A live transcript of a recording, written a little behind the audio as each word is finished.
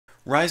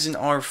Ryzen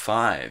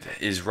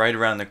R5 is right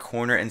around the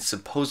corner and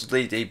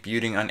supposedly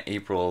debuting on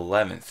April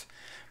 11th.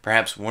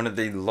 Perhaps one of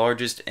the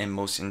largest and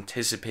most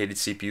anticipated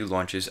CPU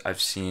launches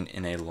I've seen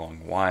in a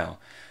long while.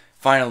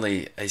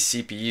 Finally, a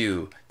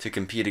CPU to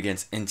compete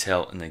against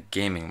Intel in the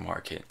gaming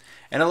market.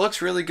 And it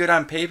looks really good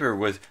on paper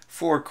with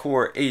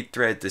 4-core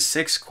 8-thread to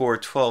 6-core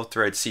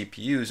 12-thread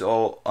CPUs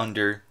all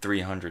under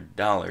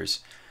 $300.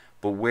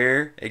 But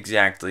where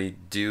exactly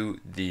do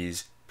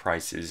these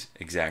prices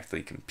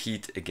exactly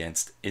compete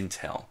against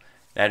Intel?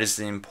 That is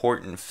the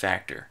important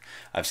factor.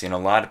 I've seen a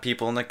lot of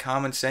people in the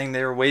comments saying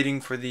they are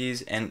waiting for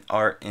these and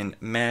are in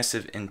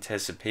massive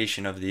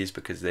anticipation of these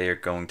because they are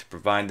going to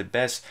provide the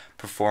best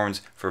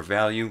performance for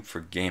value for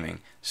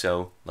gaming.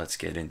 So let's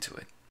get into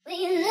it.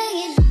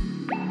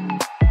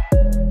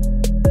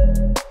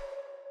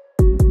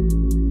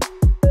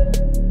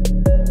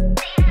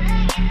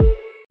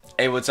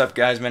 Hey, what's up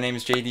guys? My name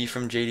is JD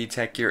from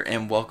JDTechGear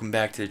and welcome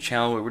back to the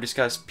channel where we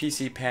discuss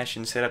PC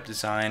passion, setup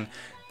design,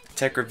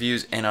 tech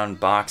reviews, and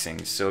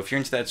unboxings. So if you're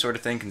into that sort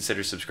of thing,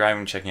 consider subscribing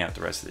and checking out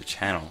the rest of the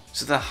channel.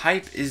 So the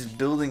hype is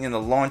building and the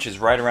launch is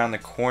right around the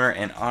corner,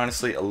 and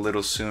honestly a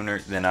little sooner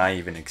than I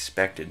even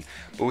expected.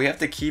 But we have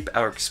to keep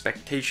our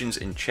expectations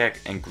in check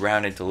and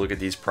grounded to look at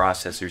these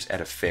processors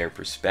at a fair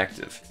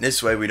perspective.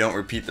 This way we don't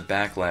repeat the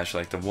backlash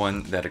like the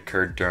one that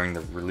occurred during the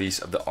release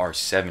of the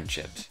R7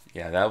 chips.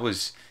 Yeah, that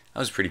was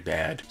pretty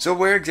bad. So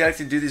where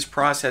exactly do these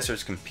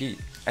processors compete?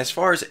 As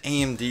far as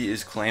AMD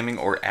is claiming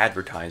or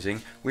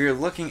advertising, we are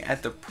looking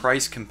at the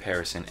price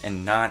comparison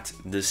and not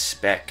the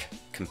spec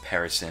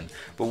comparison.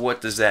 But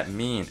what does that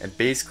mean? It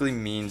basically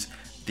means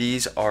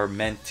these are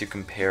meant to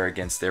compare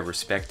against their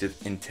respective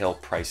Intel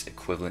price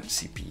equivalent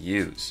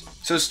CPUs.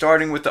 So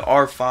starting with the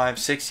R5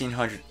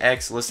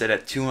 1600X listed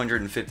at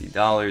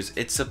 $250,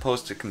 it's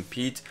supposed to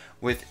compete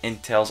with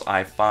Intel's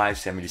i5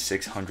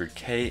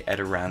 7600K at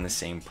around the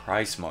same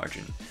price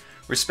margin.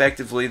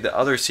 Respectively, the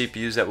other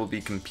CPUs that will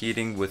be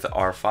competing with the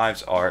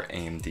R5s are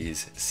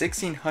AMD's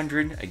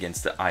 1600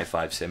 against the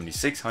i5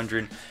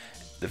 7600,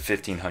 the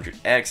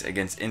 1500X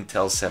against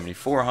Intel's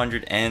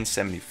 7400 and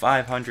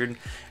 7500,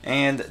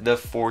 and the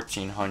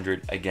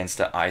 1400 against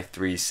the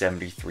i3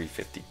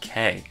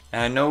 7350K.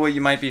 Now I know what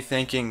you might be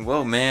thinking,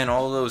 whoa man,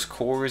 all those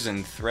cores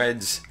and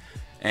threads,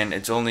 and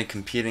it's only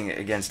competing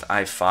against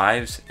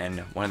i5s and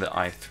one of the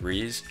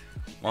i3s.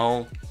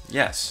 Well,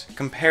 yes,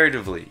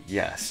 comparatively,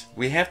 yes.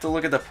 We have to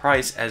look at the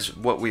price as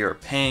what we are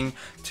paying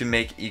to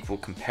make equal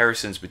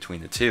comparisons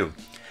between the two.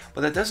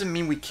 But that doesn't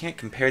mean we can't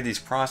compare these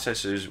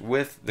processors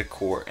with the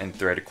core and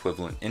thread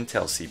equivalent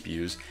Intel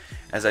CPUs,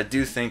 as I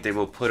do think they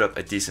will put up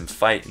a decent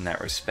fight in that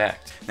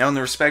respect. Now in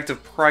the respect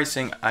of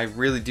pricing, I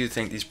really do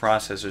think these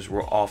processors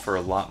will offer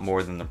a lot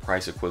more than the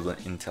price equivalent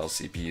Intel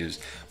CPUs.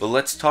 But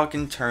let's talk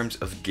in terms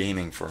of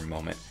gaming for a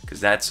moment, because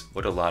that's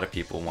what a lot of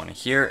people want to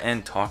hear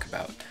and talk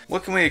about.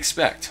 What can we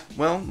expect?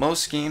 Well,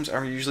 most games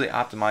are usually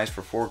optimized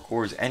for 4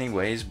 cores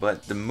anyways,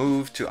 but the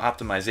move to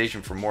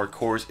optimization for more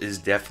cores is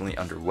definitely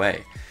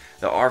underway.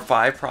 The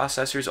R5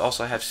 processors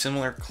also have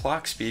similar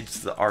clock speeds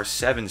to the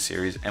R7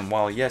 series, and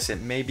while yes, it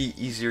may be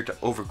easier to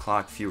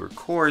overclock fewer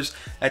cores,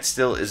 that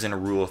still isn't a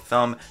rule of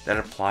thumb that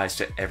applies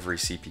to every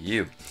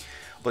CPU.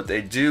 But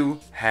they do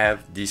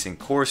have decent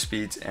core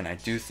speeds, and I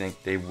do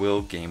think they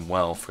will game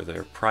well for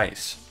their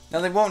price. Now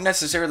they won't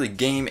necessarily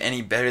game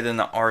any better than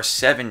the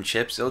R7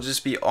 chips, they'll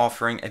just be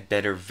offering a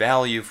better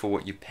value for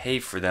what you pay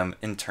for them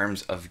in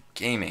terms of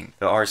gaming.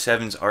 The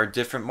R7s are a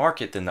different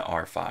market than the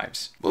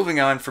R5s.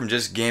 Moving on from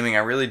just gaming, I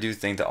really do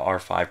think the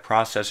R5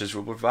 processors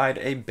will provide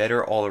a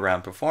better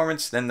all-around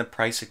performance than the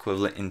price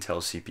equivalent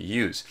Intel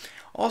CPUs.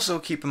 Also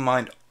keep in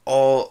mind,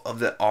 all of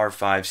the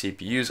R5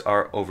 CPUs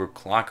are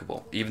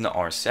overclockable, even the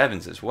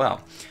R7s as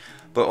well.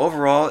 But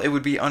overall, it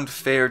would be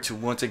unfair to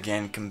once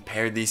again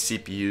compare these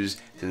CPUs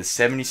to the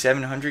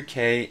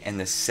 7700K and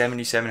the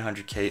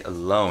 7700K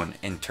alone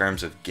in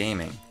terms of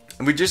gaming.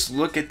 If we just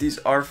look at these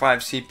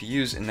R5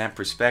 CPUs in that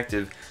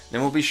perspective, then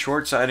we'll be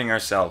short-sighting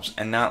ourselves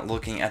and not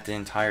looking at the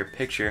entire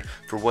picture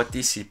for what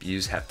these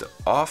CPUs have to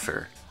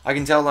offer. I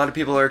can tell a lot of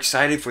people are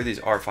excited for these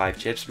R5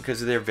 chips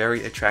because of their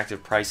very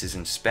attractive prices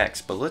and specs,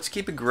 but let's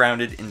keep it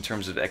grounded in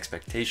terms of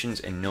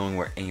expectations and knowing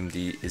where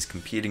AMD is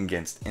competing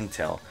against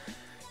Intel.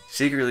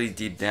 Secretly,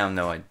 deep down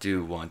though, I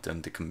do want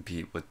them to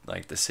compete with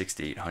like the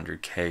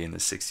 6800K and the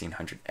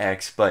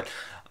 1600X, but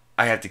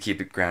I have to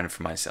keep it grounded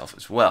for myself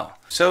as well.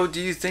 So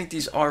do you think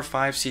these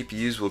R5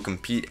 CPUs will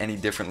compete any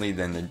differently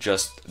than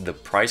just the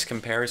price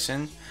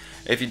comparison?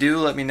 If you do,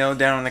 let me know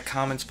down in the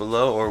comments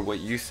below or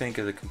what you think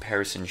of the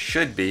comparison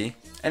should be.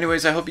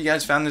 Anyways, I hope you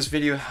guys found this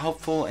video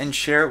helpful and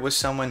share it with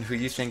someone who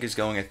you think is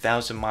going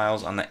 1,000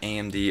 miles on the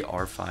AMD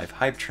R5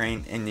 hype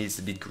train and needs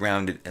to be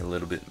grounded a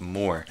little bit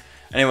more.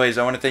 Anyways,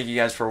 I want to thank you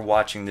guys for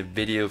watching the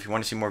video. If you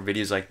want to see more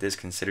videos like this,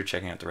 consider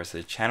checking out the rest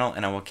of the channel,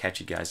 and I will catch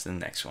you guys in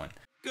the next one.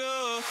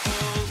 Go.